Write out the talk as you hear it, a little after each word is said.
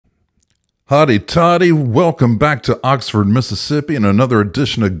Howdy toddy, welcome back to Oxford, Mississippi and another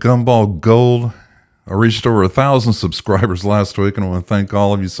edition of Gumball Gold. I reached over 1,000 subscribers last week and I want to thank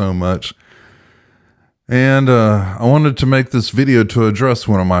all of you so much. And I wanted to make this video to address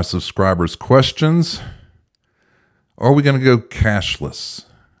one of my subscribers' questions. Are we going to go cashless?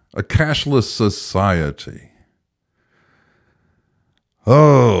 A cashless society?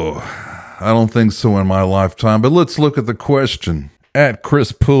 Oh, I don't think so in my lifetime, but let's look at the question. At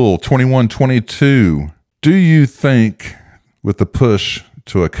Chris Poole 2122, do you think with the push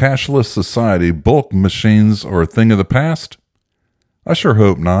to a cashless society, bulk machines are a thing of the past? I sure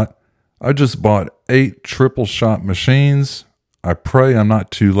hope not. I just bought 8 triple shot machines. I pray I'm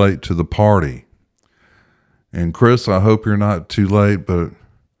not too late to the party. And Chris, I hope you're not too late, but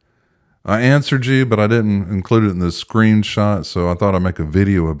I answered you, but I didn't include it in the screenshot, so I thought I'd make a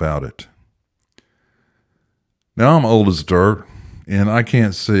video about it. Now I'm old as dirt. And I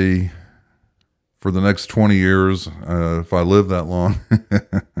can't see for the next 20 years, if I live that long,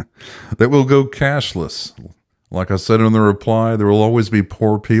 that we'll go cashless. Like I said in the reply, there will always be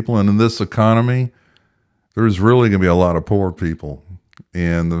poor people. And in this economy, there's really going to be a lot of poor people.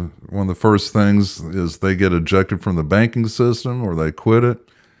 And one of the first things is they get ejected from the banking system or they quit it.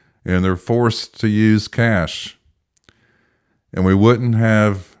 And they're forced to use cash. And we wouldn't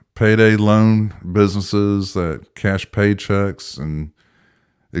have payday loan businesses that cash paychecks and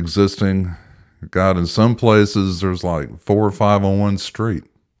existing. God, in some places, there's like 4 or 5 on one street.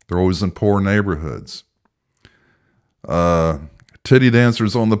 They're always in poor neighborhoods. Titty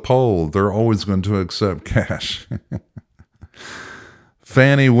dancers on the pole, they're always going to accept cash.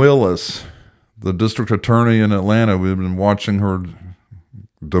 Fannie Willis, the district attorney in Atlanta, we've been watching her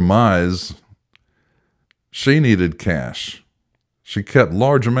demise. She needed cash. She kept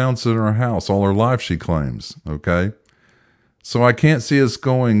large amounts in her house all her life, she claims, okay? So I can't see us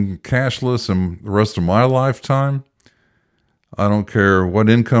going cashless in the rest of my lifetime. I don't care what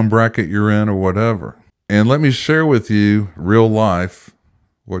income bracket you're in or whatever. And let me share with you, real life,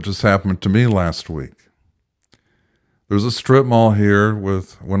 what just happened to me last week. There's a strip mall here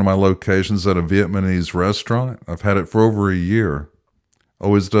with one of my locations at a Vietnamese restaurant. I've had it for over a year.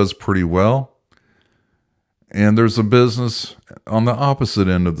 Always does pretty well. And there's a business on the opposite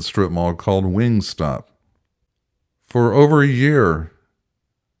end of the strip mall called Wingstop. For over a year,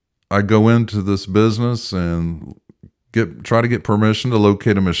 I go into this business and try to get permission to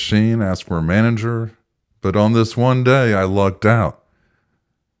locate a machine, ask for a manager. But on this one day, I lucked out.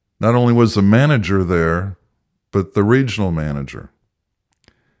 Not only was the manager there, but the regional manager.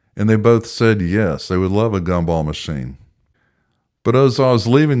 And they both said yes, they would love a gumball machine. But as I was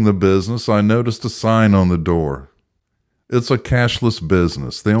leaving the business, I noticed a sign on the door. It's a cashless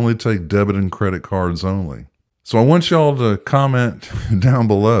business. They only take debit and credit cards only. So I want y'all to comment down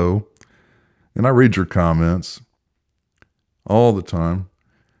below, and I read your comments all the time.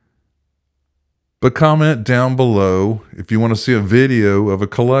 But comment down below if you want to see a video of a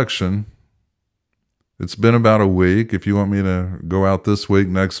collection. It's been about a week. If you want me to go out this week,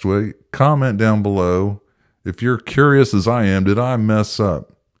 next week, comment down below. If you're curious as I am, did I mess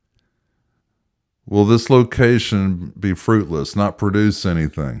up? Will this location be fruitless, not produce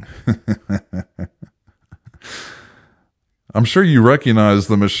anything? I'm sure you recognize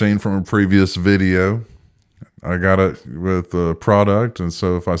the machine from a previous video. I got it with the product, and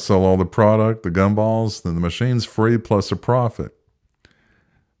so if I sell all the product, the gumballs, then the machine's free plus a profit.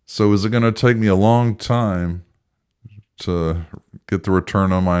 So is it going to take me a long time to get the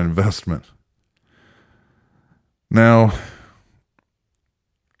return on my investment? Now,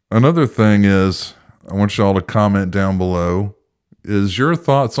 another thing is, I want y'all to comment down below, is your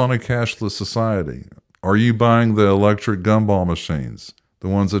thoughts on a cashless society. Are you buying the electric gumball machines, the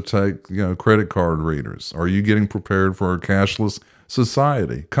ones that take, credit card readers? Are you getting prepared for a cashless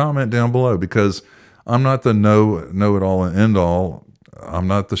society? Comment down below, because I'm not the know-it-all and end-all. I'm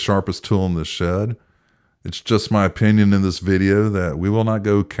not the sharpest tool in the shed. It's just my opinion in this video that we will not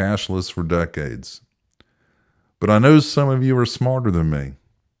go cashless for decades. But I know some of you are smarter than me.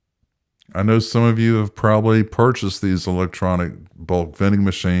 I know some of you have probably purchased these electronic bulk vending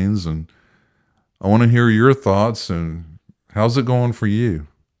machines, and I want to hear your thoughts and how's it going for you?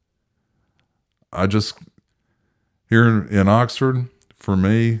 Here in Oxford, for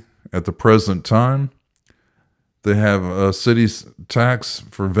me, at the present time, they have a city tax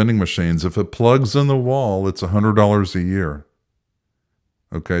for vending machines. If it plugs in the wall, it's $100 a year.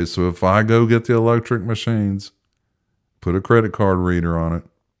 Okay, so if I go get the electric machines, put a credit card reader on it,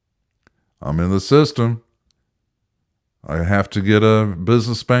 I'm in the system. I have to get a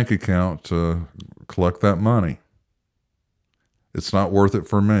business bank account to collect that money. It's not worth it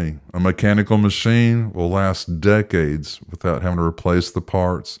for me. A mechanical machine will last decades without having to replace the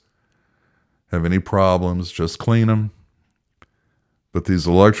parts. Have any problems, just clean them. But these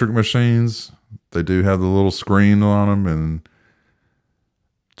electric machines, they do have the little screen on them, and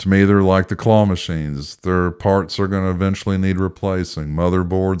to me, they're like the claw machines. Their parts are going to eventually need replacing,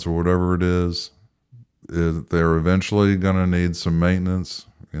 motherboards or whatever it is. They're eventually going to need some maintenance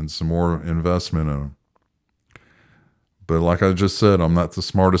and some more investment in them. But like I just said, I'm not the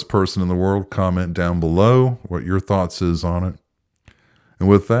smartest person in the world. Comment down below what your thoughts is on it. And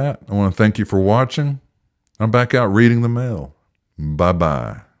with that, I want to thank you for watching. I'm back out reading the mail.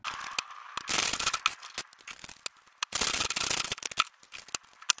 Bye-bye.